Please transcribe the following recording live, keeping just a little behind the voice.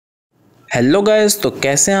Hello guys, तो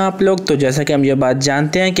कैसे हैं आप लोग। तो जैसा कि हम ये बात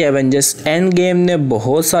जानते हैं कि एवेंजर्स एंड गेम ने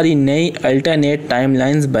बहुत सारी नई अल्टरनेट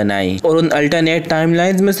टाइमलाइंस बनाई और उन अल्टरनेट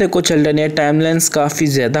टाइमलाइंस में से कुछ अल्टरनेट टाइमलाइंस काफी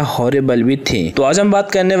ज्यादा हॉरिबल भी थी। तो आज हम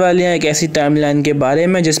बात करने वाले हैं एक ऐसी टाइमलाइन के बारे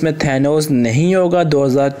में जिसमें थैनोस नहीं होगा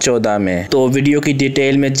 2014 में। तो वीडियो की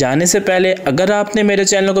डिटेल में जाने से पहले अगर आपने मेरे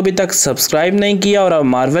चैनल को अभी तक सब्सक्राइब नहीं किया और आप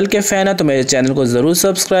मार्वल के फैन है तो मेरे चैनल को जरूर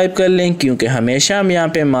सब्सक्राइब कर लें, क्योंकि हमेशा हम यहाँ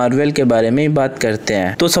पे मार्वल के बारे में ही बात करते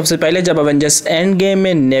हैं। तो सबसे पहले जब एवेंजर्स एंड गेम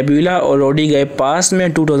में नेबुला और रोडी गए पास्ट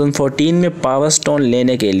में 2014 में पावर स्टोन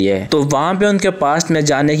लेने के लिए, तो वहां पे उनके पास्ट में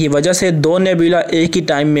जाने की वजह से दो नेबुला एक ही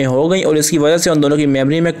टाइम में हो गई और इसकी वजह से उन दोनों की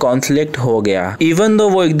मेमोरी में कॉन्फ्लिक्ट हो गया। इवन दो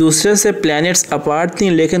वो एक दूसरे से प्लैनेट्स अपार्ट थी,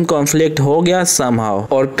 लेकिन कॉन्फ्लिक्ट हो गया समहाउ।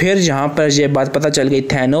 और फिर यहाँ पर ये बात पता चल गई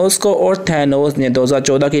थैनोस को, और थैनोस ने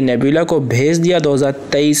 2014 की नेबुला को भेज दिया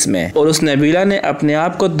 2023 में, और उस नेबुला ने अपने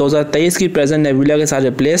आप को 2023 की प्रेजेंट नेबुला के साथ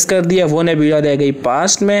रिप्लेस कर दिया। वो नेबुला रह गई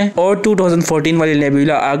पास्ट में और 2014 वाली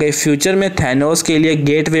नेबुला आ गई फ्यूचर में थैनोस के लिए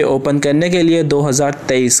गेटवे ओपन करने के लिए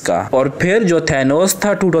 2023 का। और फिर जो थैनोस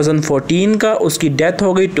था 2014 का, उसकी डेथ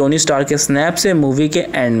हो गई टोनी स्टार्क के स्नैप से मूवी के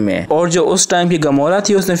एंड में। और जो उस टाइम की गमोरा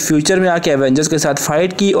थी उसने फ्यूचर में आके एवेंजर्स के साथ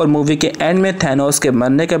फाइट की और मूवी के एंड में थैनोस के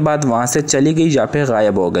मरने के बाद वहां से चली गई या फिर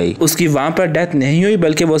गायब हो गई। उसकी वहां पर डेथ नहीं हुई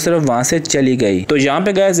बल्कि वो सिर्फ वहां से चली गई। तो यहाँ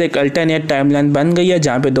पे गाइस एक अल्टरनेट टाइमलाइन बन गई है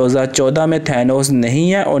जहाँ पे 2014 में थैनोस नहीं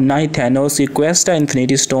है और ना ही थैनोस की क्वेस्ट है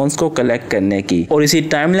इन्फिनिटी स्टोन्स को कलेक्ट करने की। और इसी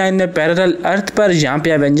टाइमलाइन में पैरेलल अर्थ पर यहाँ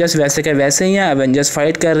पे एवेंजर्स वैसे के वैसे ही हैं। एवेंजर्स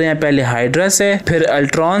फाइट कर रहे हैं पहले हाइड्रा से, फिर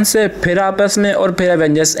अल्ट्रॉन से, फिर आपस में, और फिर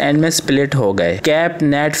एवेंजर्स एंड में स्प्लिट हो गए। कैप,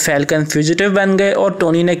 नेट, फैल्कन फ्यूजिटिव बन गए और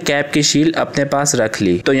टोनी ने कैप की शील्ड अपने पास रख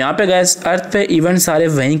ली। तो यहाँ पे गाइस अर्थ पे इवेंट सारे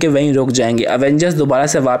वहीं के वहीं रुक जाएंगे। एवेंजर्स दोबारा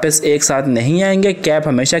से वापस एक साथ नहीं आएंगे, कैप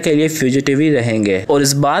हमेशा के लिए फ्यूजिटिव ही रहेंगे। और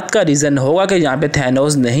इस बात का रीजन होगा कि यहाँ पे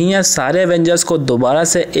थैनोस नहीं है सारे एवेंजर्स को दोबारा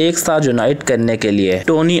से एक साथ यूनाइट करने के लिए।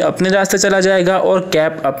 टोनी अपने रास्ते चला जाएगा और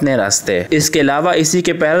कैप अपने रास्ते। इसके अलावा इसी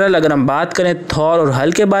के पैरेलल अगर हम बात करें थॉर और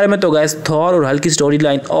हल्क के बारे में, तो गाइस थॉर और हल्क की स्टोरी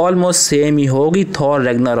लाइन ऑलमोस्ट सेम ही होगी थॉर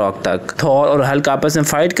रैग्नारॉक तक। थॉर और हल्क आपस में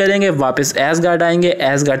फाइट करेंगे, वापस एसगार्ड आएंगे,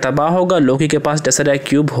 एसगार्ड तबाह होगा, लोकी के पास टेसरेक्ट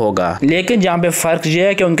क्यूब होगा। लेकिन यहाँ पे फर्क ये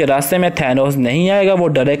है कि उनके रास्ते में थैनोस नहीं आएगा, वो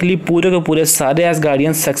डायरेक्टली पूरे के पूरे सारे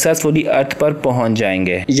एसगार्डियन सक्सेसफुली अर्थ पर पहुंच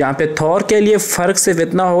जाएंगे। यहाँ पे थॉर के लिए फर्क सिर्फ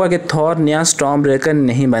इतना होगा कि थॉर नया स्टॉर्म ब्रेकर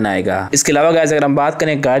नहीं बनाएगा। इसके अलावा गाइस अगर हम बात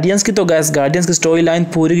करें गार्डियंस की, तो गाइस गार्डियंस की स्टोरी लाइन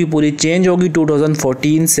पूरी की पूरी चेंज होगी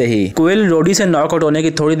 2014 से ही। क्विल रोडी से नॉकआउट होने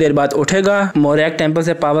की थोड़ी देर बाद उठेगा, मोरैक टेंपल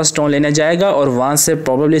से पावर स्टोन लेने जाएगा और वहां से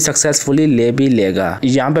प्रोबेबली सक्सेसफुली ले भी लेगा।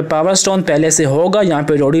 यहाँ पे पावर स्टोन पहले से होगा, यहाँ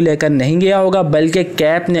पे रोडी लेकर नहीं गया होगा, बल्कि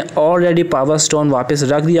कैप ने ऑलरेडी पावर स्टोन वापस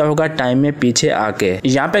रख दिया होगा टाइम में पीछे आके।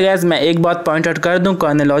 यहाँ पे गाइस मैं एक बात पॉइंट आउट कर दूं,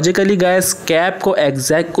 क्रोनोलॉजिकली गाइस कैप को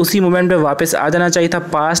एग्जैक्ट उसी मोमेंट पे वापस आ जाना चाहिए था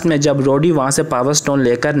पास्ट में जब रोडी वहां से पावर स्टोन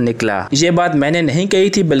लेकर निकला। ये बात मैंने नहीं कही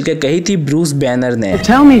थी बल्कि कही थी ब्रूस बैनर ने।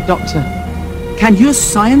 Tell me, Doctor, can your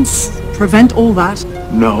science prevent all that?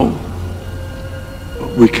 No,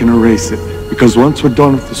 but we can erase it. Because once we're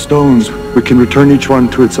done with the stones, we can return each one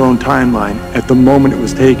to its own timeline at the moment it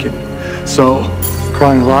was taken. So,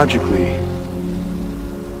 chronologically,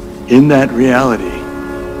 in that reality,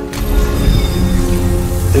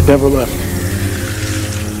 it never left.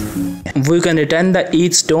 We can return the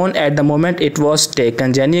each stone at the moment it was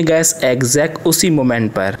taken, यानी gas exact उसी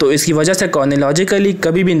moment पर। तो इसकी वजह से chronologically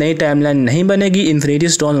कभी भी नई टाइमलाइन नहीं बनेगी, इन्फिनिटी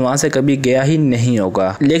स्टोन वहां से कभी गया ही नहीं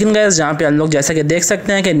होगा। लेकिन गैस जहाँ पे हम लोग जैसा कि देख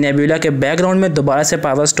सकते हैं कि नेबुला के बैकग्राउंड में दोबारा से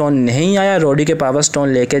पावर स्टोन नहीं आया रोडी के पावर स्टोन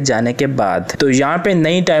लेके जाने के बाद। तो यहाँ पे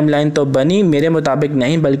नई टाइमलाइन तो बनी, मेरे मुताबिक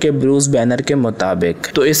नहीं बल्कि ब्रूस बैनर के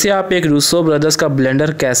मुताबिक। तो इसे आप एक रूसो ब्रदर्स का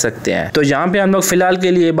ब्लेंडर कह सकते हैं। तो यहाँ पे हम लोग फिलहाल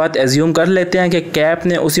के लिए बात एज्यूम कर लेते हैं कि कैप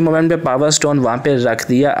ने उसी मोमेंट पे पावर स्टोन वहां पे रख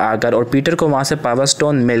दिया आकर और पीटर को वहां से पावर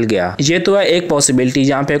स्टोन मिल गया। ये तो है एक पॉसिबिलिटी।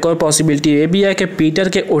 यहाँ पे एक और पॉसिबिलिटी ये भी है कि पीटर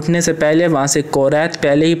के उठने से पहले वहां से कोरैथ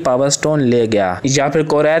पहले ही पावर स्टोन ले गया, या फिर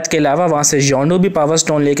कोरैथ के अलावा वहां से जोंडू भी पावर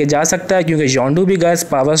स्टोन लेके जा सकता है, क्योंकि जोंडू भी गैस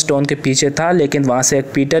पावर स्टोन के पीछे था, लेकिन वहां से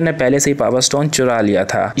पीटर ने पहले से ही पावर स्टोन चुरा लिया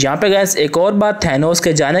था। यहाँ पे गैस एक और बात, थैनोस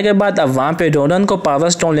के जाने के बाद अब वहां पे रोनन को पावर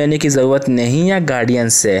स्टोन लेने की जरूरत नहीं है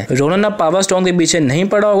गार्डियंस से। रोनन अब पावर स्टोन के पीछे नहीं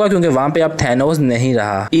पड़ा होगा क्योंकि वहां पे अब थैनोस नहीं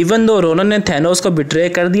रहा। इवन दो रोनन ने थैनोस को बिट्रे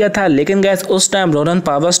कर दिया था, लेकिन गैस उस टाइम रोनन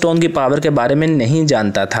पावर स्टोन की पावर के बारे में नहीं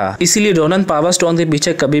जानता था, इसीलिए रोनन पावर स्टोन के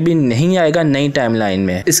पीछे कभी भी नहीं आएगा नई टाइमलाइन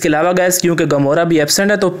में। इसके अलावा गैस क्योंकि गमोरा भी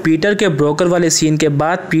एब्सेंट है, तो पीटर के ब्रोकर वाले सीन के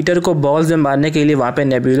बाद पीटर को बॉल्स में मारने के लिए वहां पे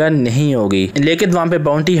नेबुला नहीं होगी, लेकिन वहां पे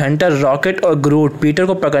बाउंटी हंटर, रॉकेट और ग्रूट पीटर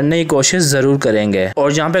को पकड़ने की कोशिश जरूर करेंगे।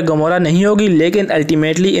 और जहाँ पे गमोरा नहीं होगी, लेकिन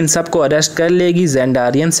अल्टीमेटली इन सबको अरेस्ट कर लेगी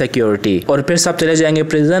जेंडारियन सिक्योरिटी और फिर सब चले जाएंगे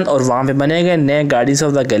प्रिजन और वहां पे बनेंगे नए guardians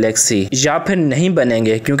of the Galaxy. Galaxy, या फिर नहीं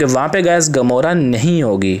बनेंगे क्योंकि वहाँ पे गैस गमोरा नहीं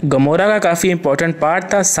होगी। गमोरा का काफी इंपॉर्टेंट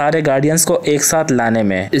पार्ट था सारे गार्डियंस को एक साथ लाने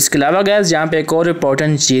में। इसके अलावा गैस यहाँ पे एक और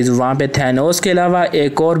इम्पोर्टेंट चीज, वहाँ पे थैनोस के अलावा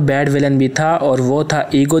एक और बैड विलन भी था और वो था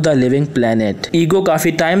ego the living planet. Ego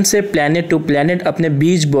काफी टाइम से प्लेनेट टू प्लेनेट अपने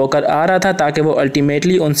बीच बोकर आ रहा था ताकि वो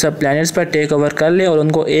अल्टीमेटली उन सब प्लेनेट्स पर टेक ओवर कर ले और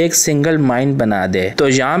उनको एक सिंगल माइंड बना दे। तो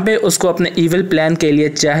यहाँ पे उसको अपने इविल प्लान के लिए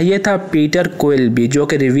चाहिए था पीटर क्विल भी, जो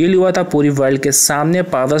कि रिवील हुआ था पूरी वर्ल्ड के सामने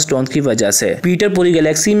पावर स्टोन की वजह से। पीटर पूरी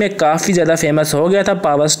गैलेक्सी में काफी ज्यादा फेमस हो गया था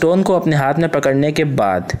पावर स्टोन को अपने हाथ में पकड़ने के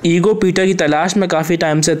बाद। ईगो पीटर की तलाश में काफी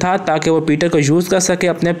टाइम से था ताकि वो पीटर को यूज कर सके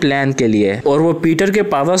अपने प्लान के लिए, और वो पीटर के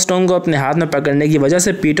पावर स्टोन को अपने हाथ में पकड़ने की वजह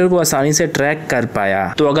से पीटर को आसानी से ट्रैक कर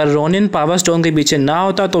पाया। तो अगर रोनिन पावर स्टोन के पीछे ना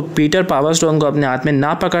होता तो पीटर पावर स्टोन को अपने हाथ में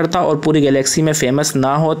ना पकड़ता और पूरी गैलेक्सी में फेमस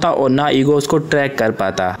ना होता और ना ईगो उसको ट्रैक कर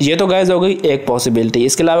पाता। ये तो गाइस हो गई एक पॉसिबिलिटी।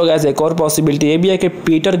 इसके अलावा गाइस एक और पॉसिबिलिटी ये भी है कि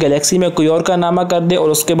पीटर गैलेक्सी में कोई और कारनामा कर दे और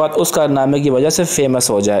उसके बाद उस कारनामे की वजह से फेमस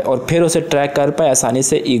हो जाए और फिर उसे ट्रैक कर पाए आसानी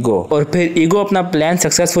से ईगो, और फिर ईगो अपना प्लान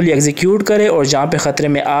सक्सेसफुली एग्जीक्यूट करे और जहाँ पे खतरे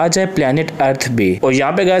में आ जाए प्लेनेट अर्थ भी। और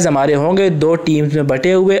यहाँ पे गाइस हमारे होंगे दो टीम्स में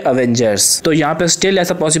बटे हुए अवेंजर्स। तो यहाँ पे स्टिल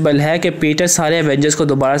ऐसा पॉसिबल है कि पीटर सारे अवेंजर्स को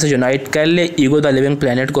दोबारा से यूनाइट कर ले ईगो द लिविंग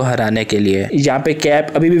प्लेनेट को हराने के लिए। यहाँ पे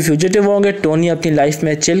कैप अभी भी फ्यूजिटिव होंगे, टोनी अपनी लाइफ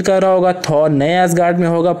में चिल कर रहा होगा, थॉर नए एसगार्ड में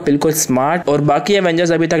होगा बिल्कुल स्मार्ट, और बाकी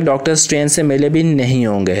एवेंजर्स अभी तक डॉक्टर स्ट्रेंज से मिले भी नहीं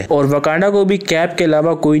होंगे, और वकांडा को भी कैप के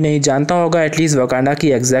अलावा कोई नहीं जानता होगा एटलीस्ट वकांडा की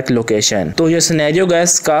एग्जैक्ट लोकेशन। तो ये सिनेरियो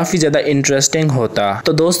गाइस काफी ज्यादा इंटरेस्टिंग होता।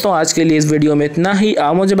 तो दोस्तों आज के लिए इस वीडियो में इतना ही।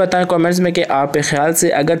 आप मुझे बताएं कमेंट्स में कि आपके ख्याल से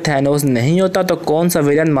अगर थैनोस नहीं होता तो कौन सा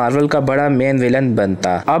विलन मार्वल का बड़ा मेन विलन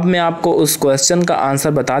बनता। अब मैं आपको उस क्वेश्चन का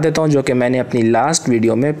आंसर बता देता हूँ जो कि मैंने अपनी लास्ट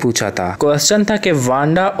वीडियो में पूछा था। क्वेश्चन था कि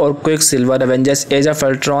वांडा और quick silver Avengers as of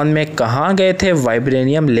Ultron में कहाँ गए थे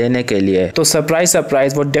वाइब्रेनियम लेने के लिए। तो सरप्राइज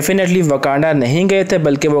सरप्राइज, वो डेफिनेटली वकांडा नहीं गए थे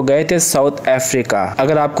बल्कि वो गए थे साउथ अफ्रीका।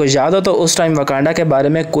 अगर आपको याद हो तो उस टाइम वकांडा के बारे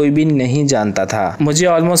में कोई भी नहीं जानता था। मुझे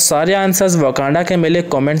ऑलमोस्ट सारे आंसर्स वकांडा के मिले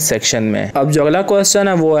कमेंट सेक्शन में। अब जो अगला क्वेश्चन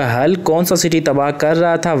है वो है हल कौन सा सिटी तबाह कर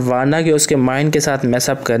रहा था वांडा के उसके माइंड के साथ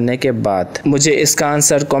मैसअप करने के बाद। मुझे इसका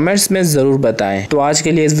आंसर कमेंट्स में जरूर बताएं। तो आज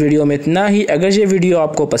के लिए इस वीडियो में इतना ही। अगर ये वीडियो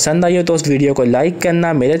आपको पसंद आई हो तो उस वीडियो को लाइक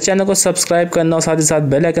करना, मेरे चैनल को सब्सक्राइब करना और साथ ही साथ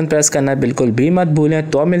बेल आइकन प्रेस करना बिल्कुल भी मत भूलें।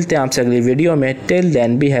 तो मिलते हैं आपसे अगली वीडियो में। Till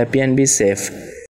then be happy and be safe.